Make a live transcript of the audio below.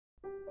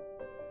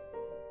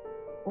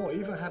Oh, I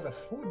even have a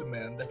food,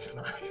 man. That's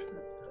nice.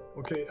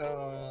 Okay,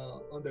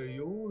 under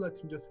you,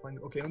 let me just find.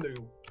 Okay, under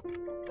you.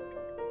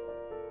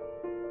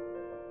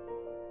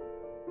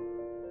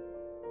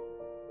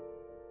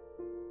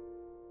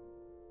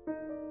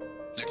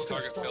 Next Okay,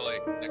 target stop. Philly.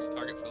 Next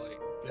target Philly.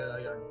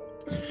 Yeah.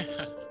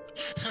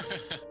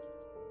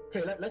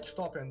 Okay, let's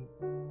stop and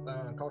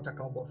count a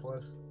combo for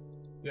us.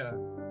 Yeah.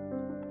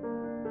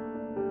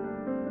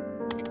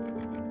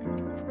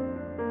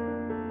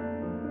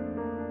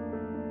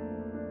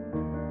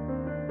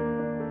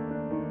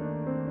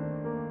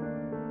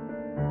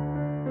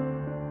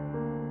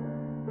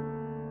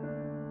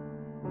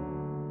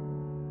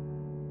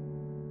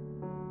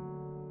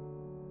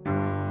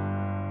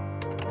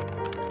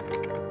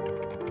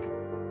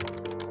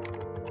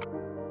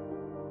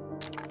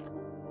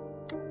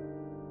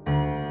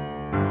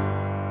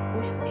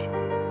 Push.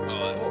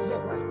 Oh, no,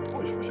 right.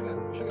 Push again.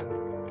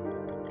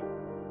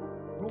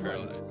 No,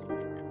 Brian.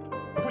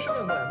 Push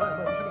again, Brian,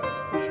 push again.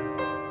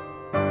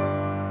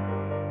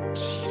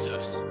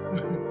 Jesus.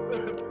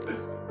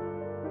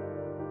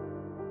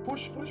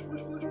 Push.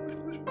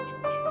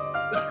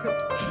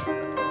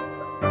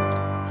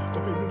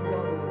 Okay, this is the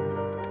other one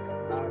here.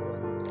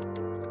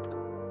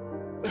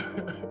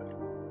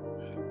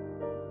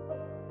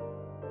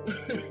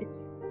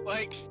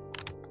 Like.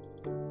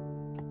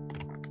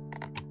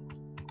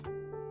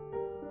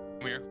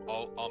 Come here.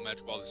 I'll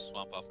magic ball this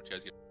swamp off with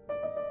Chaz.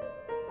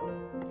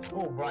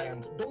 Oh,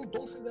 Brian.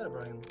 Don't say that,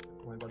 Brian.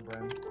 Oh my god,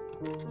 Brian.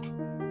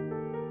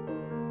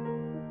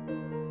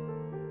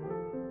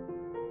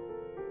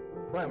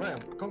 Brian,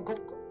 come.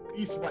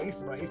 East, Brian.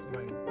 Come.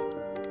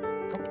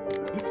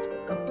 East,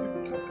 come.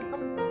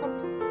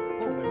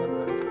 Oh my god,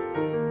 Brian.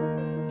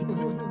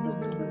 Heal.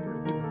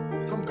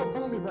 Come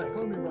on me, Brian.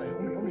 On me.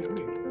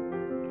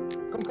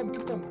 Come,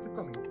 keep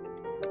coming.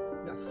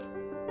 Yes.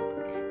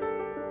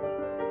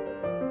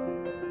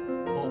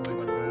 Oh my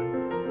god, Brian.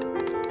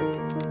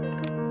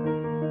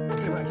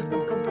 Okay, Brian, keep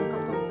coming.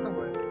 Come,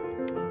 Brian.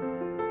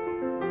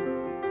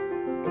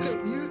 Okay,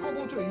 you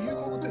combo 3.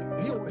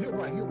 Heal,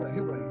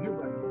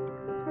 Brian.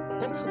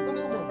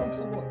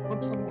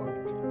 Pump someone.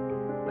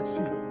 Let's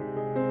see a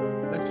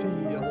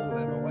low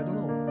level. I don't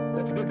know.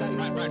 That the guy.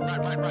 Right.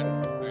 I got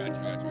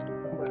you.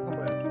 Come,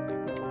 Brian.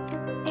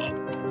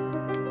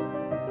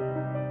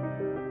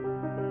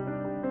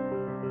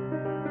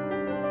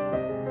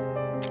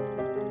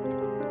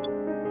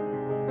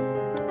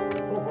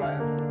 Oh,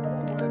 Brian.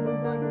 Don't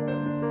die, Brian.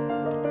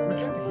 We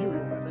can't heal you,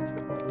 man. That's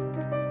the problem.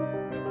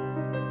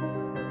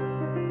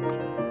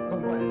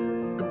 Come,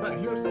 Brian.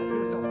 Heal yourself. Heal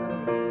yourself.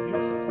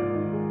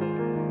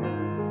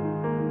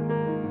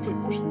 Okay,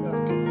 push.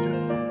 Okay,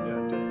 just.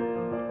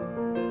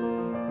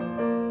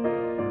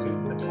 Okay,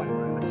 that's fine,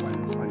 Brian.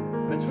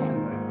 That's fine,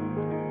 Brian.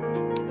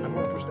 I'm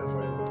gonna push that for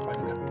you. Brian,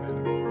 you got me, man.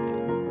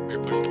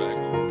 You're pushing back.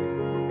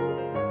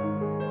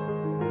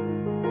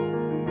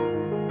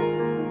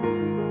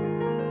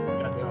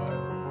 Yeah, they are.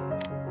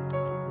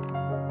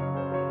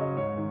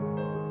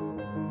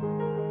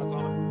 That's on.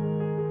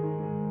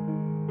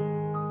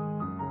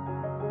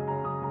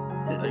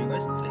 Are you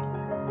guys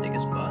take a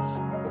spot?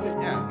 Okay,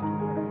 Yeah.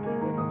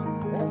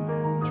 1,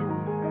 2.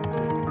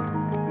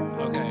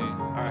 Okay.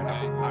 Alright,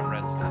 I'm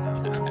red skull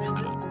now.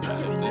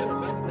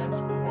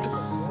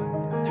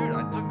 Dude, I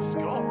took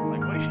skull.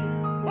 Like,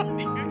 what do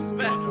you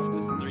expect?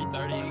 This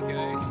 330,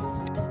 okay.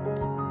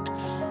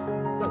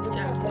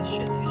 Yeah, his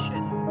shit.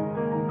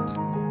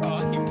 Oh,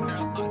 he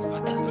paralyzed. I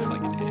look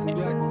like an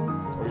idiot.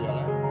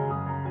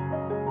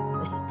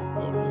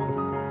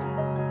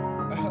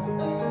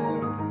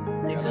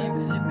 They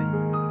Felipe.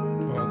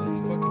 Bro, they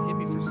fucking hit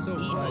me for so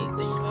Easy. much.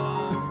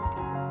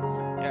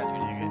 Yeah,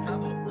 dude, you get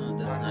Bravo. No,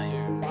 that's times nice. 2.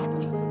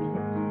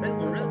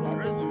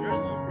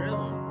 Red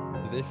one.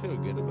 Do they feel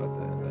good about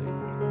that? Like,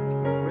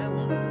 Red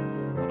one.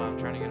 Hold on, I'm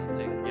trying to get him to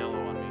take yellow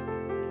on me.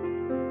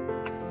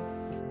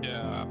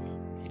 Yeah,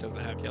 he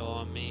doesn't have yellow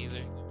on me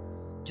either.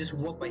 Just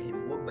walk by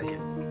him.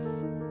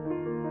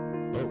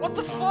 What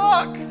the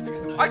fuck?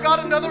 I got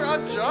another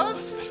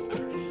unjust?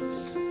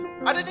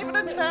 I didn't even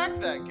attack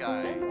that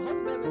guy.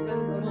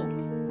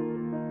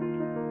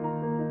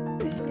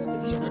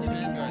 He's not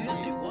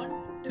even 1,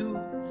 2,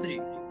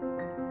 3.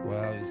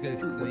 wow, this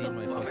guy's clean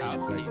my fucking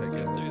How can you go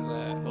backpack out. through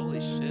that? Holy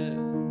shit.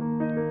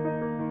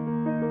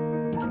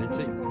 They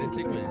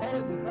take my.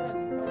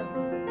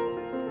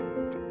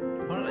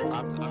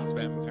 I'm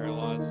spamming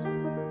paralyzed.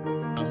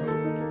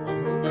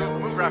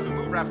 Move Rafa.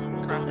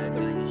 That guy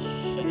is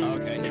shit. Oh,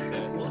 okay, he's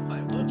dead. 1,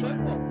 5.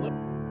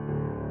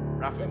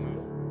 Rafa,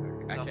 move.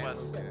 I can't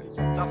Southwest. move,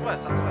 guys.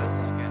 Southwest,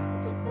 again.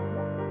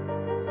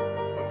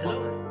 Hello?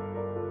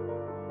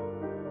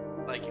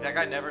 Like, that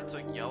guy never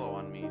took yellow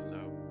on me, so.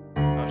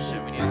 Oh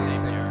shit, we need to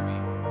save Jeremy.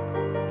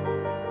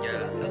 Yeah,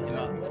 help him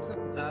out.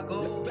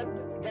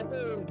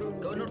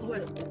 Go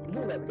northwest. Go.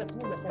 I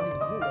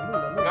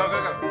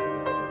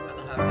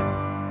don't have him.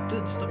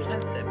 Dude, stop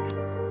hand stepping.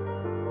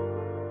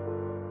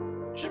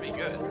 Should be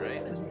good,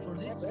 right? For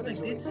this, like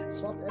this.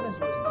 Stop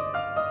energy.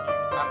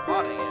 I'm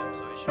potting him,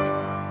 so he should be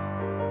fine.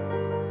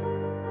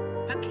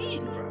 Pack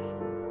in, bro.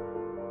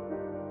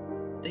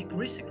 Take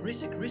risk. You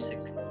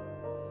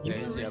Yeah,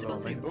 can it's risk yellow.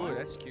 on 3. Like, oh, 1,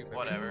 that's cute.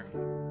 Whatever.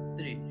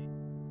 3.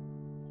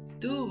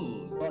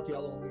 Dude, Not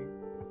yellow only.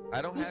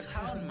 I don't who's have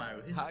howling,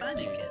 Mario? He's hockey.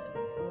 panicking.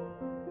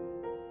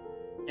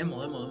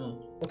 Emo.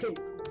 Okay,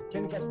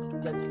 can you guys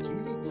get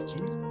Stevie? It's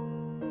Stevie?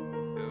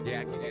 Yeah,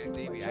 I can get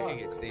Stevie. I can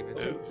get Steven.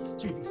 Okay,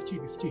 Stevie.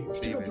 Steven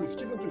Steven. 3.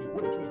 Steven 3.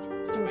 Wait.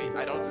 Wait,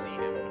 I don't see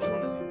him. Which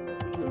one is he?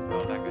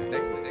 Oh, that guy.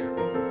 Next to there.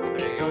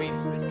 Okay, go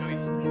east. Go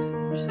east.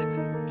 Risk.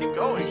 Keep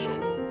going.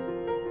 Shit.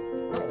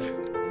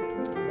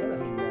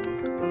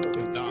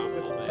 No,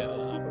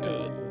 I'm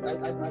good. I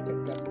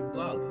can get this.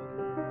 Wow.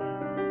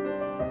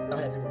 I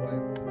have him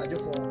right. I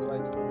just want to try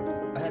to.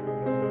 I have him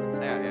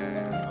right. Yeah.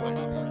 I'm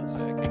up for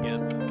sick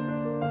again.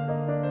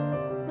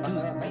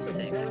 Dude, be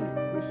sick.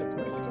 Risk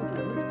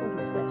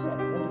country. Stop.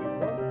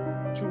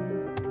 1, 2, 3.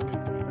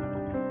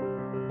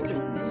 Okay,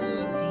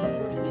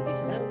 Dude, this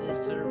is a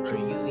test server.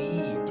 You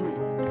eat. 3.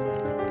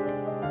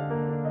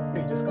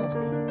 Okay, just count the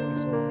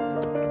so.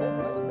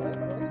 Oh, right.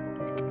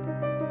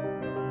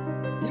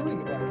 You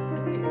ring right.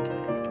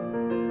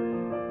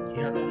 He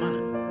has no mana.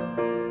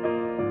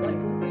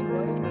 Right.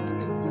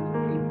 Just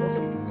green.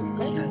 Okay, just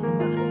count. He has no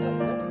mana.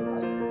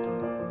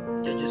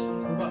 Yeah, just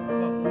move up.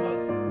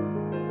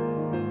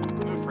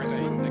 Move, Frank.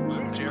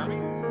 Move, Jeremy.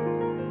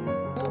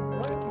 Oh,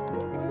 right.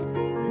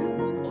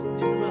 Hold,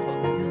 if you remember,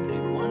 hold this on 3.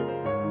 1,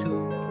 2,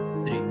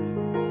 3.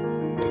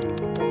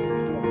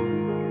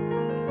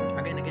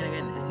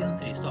 Again. It's on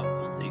 3. Stop. On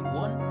 3.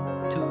 1,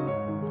 2,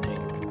 3.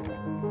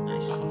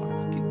 Nice.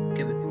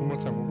 Keep it. One more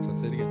time.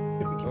 Say it again.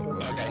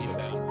 Okay, he's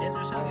down.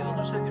 Edwards have you. Red.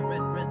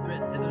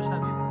 Edwards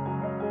have you.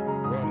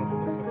 Bro, I don't know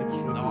the fucking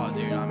truth. Oh,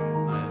 dude, I'm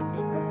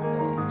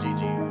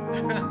GG.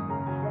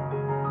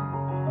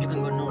 You can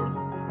go north.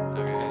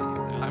 Okay,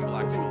 I'm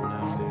Blackfield now.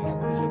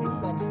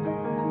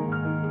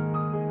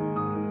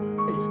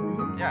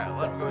 Yeah,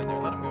 let him go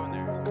in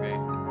there. Okay.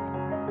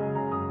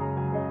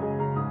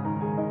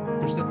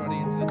 Push that body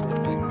into the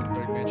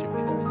dark mansion when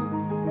he dies.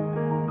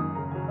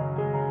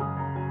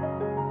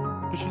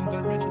 Push in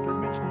dark mansion.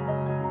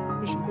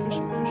 Push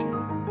it.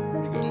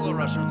 There you go. Lula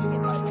Rusher.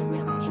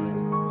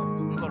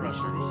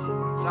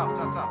 South.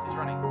 He's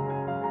running.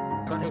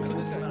 Got him. Kill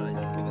this guy right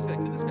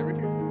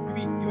here.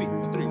 You eat.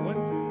 3. 1,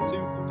 2,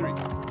 3.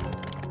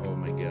 Oh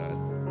my god.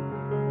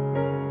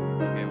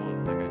 Okay, well,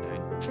 that guy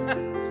died.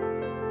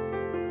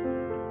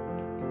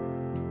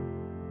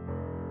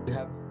 You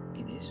have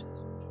PDs?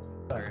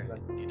 Okay,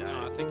 he No, I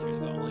died. think you're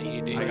the only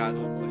ED. I got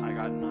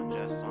an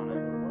unjust on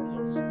it.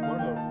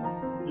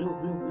 Blue.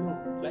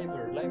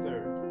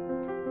 Liver.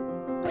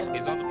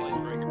 He's on the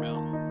Blazebreaker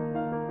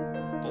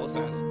Mountain. Full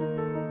assassin.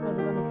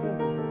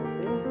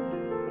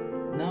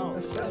 No.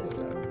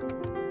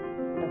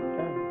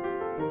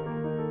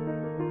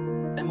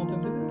 Siamo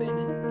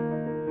bene.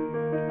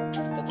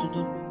 Tá tudo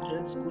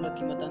red school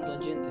aqui matando a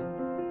gente.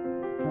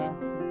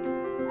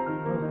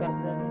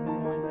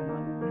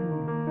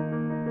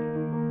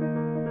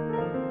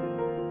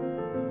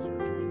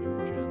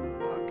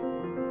 Fuck.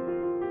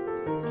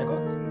 I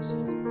got this.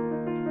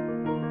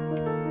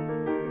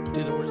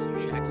 Dude, the worst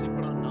thing you actually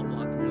put on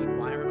numlock and you're like,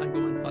 why aren't I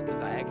going fucking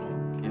diagonal?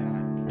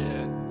 Yeah.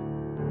 Yeah.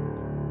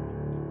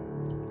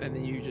 And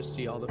then you just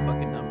see all the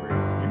fucking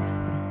numbers. And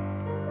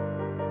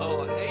you're...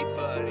 Oh, hey,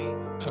 buddy.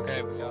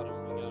 Okay, we got him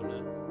now.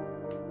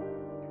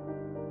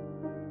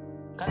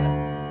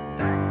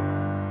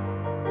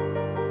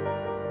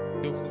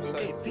 Go flip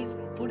Okay, side. Fisk,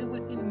 fully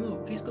within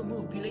move. Fisco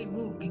move. Filet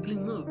move.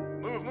 Giggling move.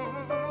 Move.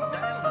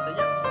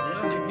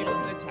 Diagonal. Dude, people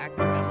can attack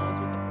the demos,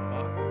 what the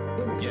fuck?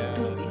 Yeah.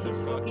 Dude, this is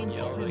fucking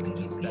yelling. open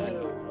PvP.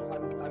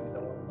 I'm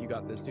done. You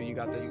got this, dude, you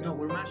got this. No,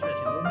 we're match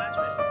mashing.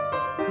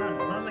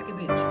 Run like a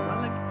bitch.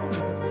 Run like.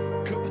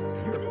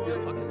 You're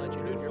a fucking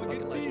legend, dude. You're a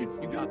fucking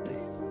legend. You got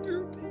this.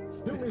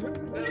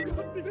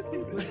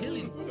 We're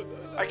healing.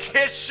 I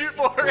can't shoot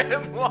more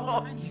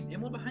Emo.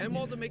 Emo behind And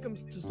all him. to make them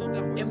to slow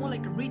down. Emo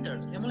like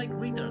retards.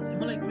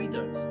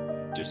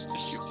 Just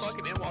shoot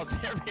fucking emeralds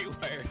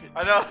everywhere.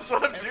 I know, that's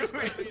what I'm doing.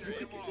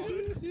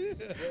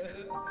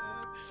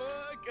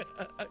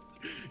 Fuck.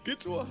 Get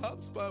to a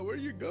hot spot. Where are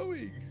you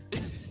going?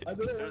 I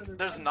don't know.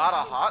 There's not a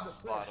hot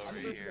spot over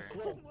here.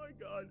 Oh my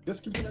god.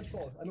 Just keep it at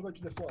false. I'm going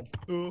to the swamp.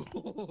 Oh.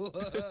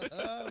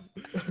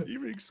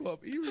 E-ring swap.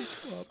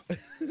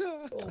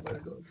 Oh my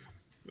god.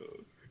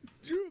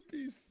 You're a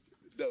beast.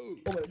 No. Oh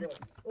my god.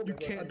 Oh my You god.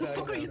 can't What the die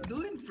fuck are you now.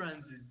 doing,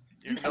 Francis?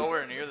 You're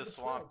nowhere near the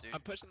swamp, dude.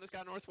 I'm pushing this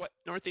guy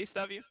northeast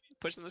of you.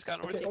 Pushing this guy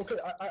Okay, northeast.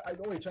 I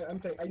know which I'm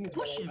saying. I need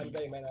Push mana. him. I'm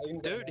getting mana. I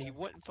need Dude, mana. he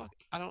wouldn't fuck.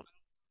 I don't.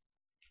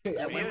 Okay,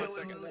 Yeah, I wait, need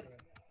wait, mana. wait.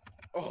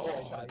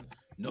 Oh, I died.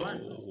 No.